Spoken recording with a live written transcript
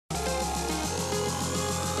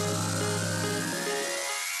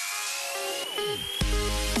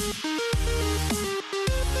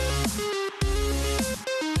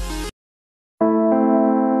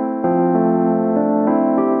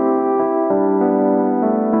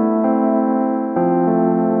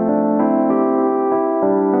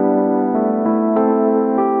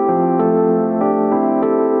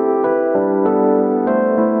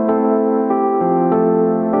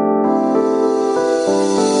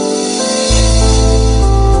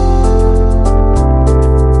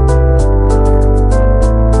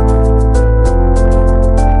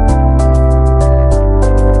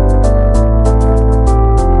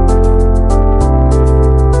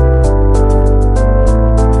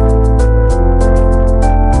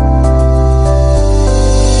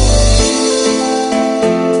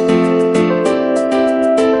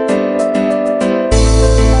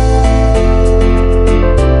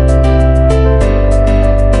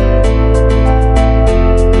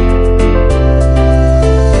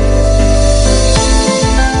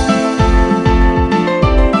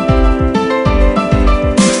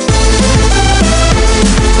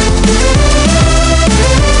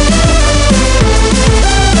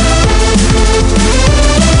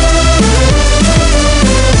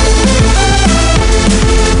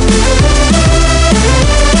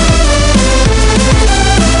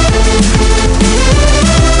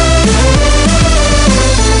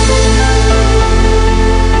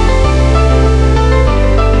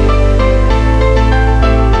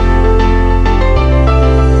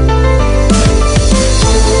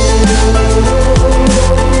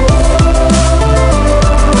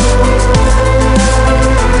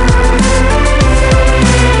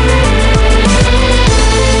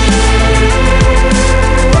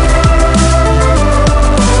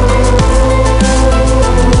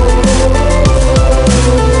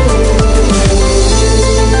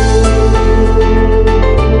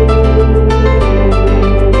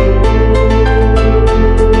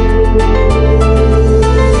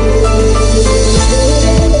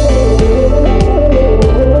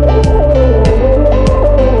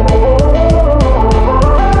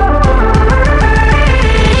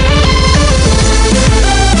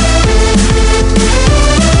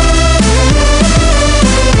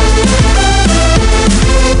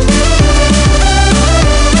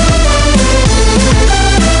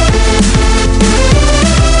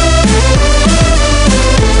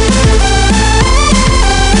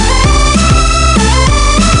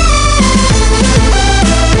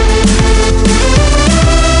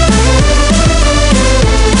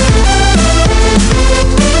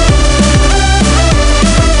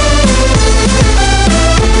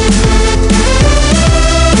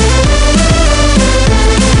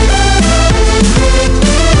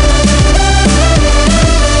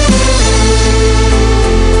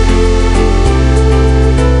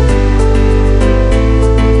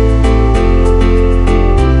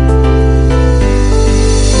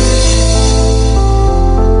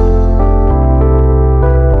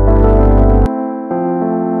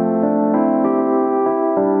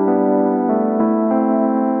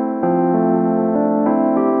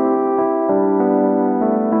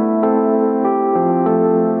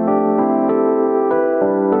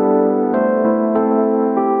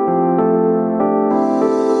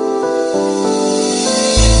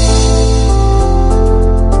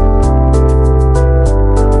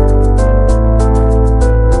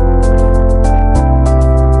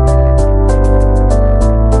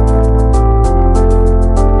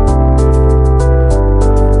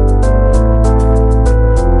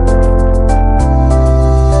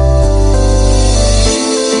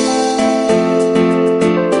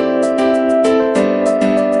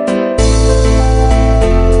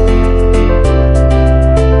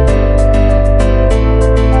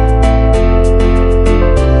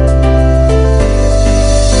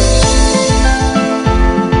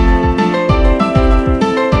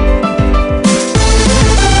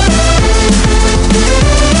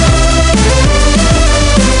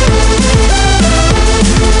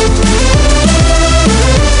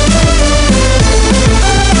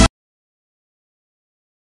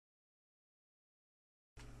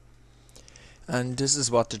And this is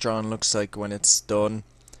what the drawing looks like when it's done.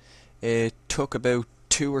 It took about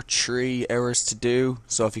 2 or 3 hours to do,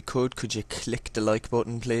 so if you could you click the like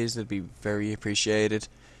button please? It'd be very appreciated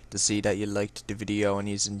to see that you liked the video and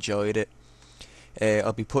you enjoyed it.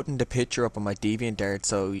 I'll be putting the picture up on my DeviantArt,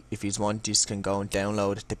 so if you want you can go and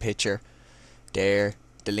download the picture there.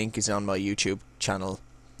 The link is on my YouTube channel,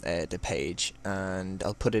 the page, and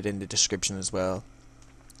I'll put it in the description as well.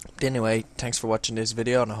 But anyway, thanks for watching this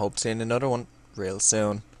video and I hope to see you in another one real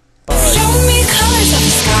soon. Bye.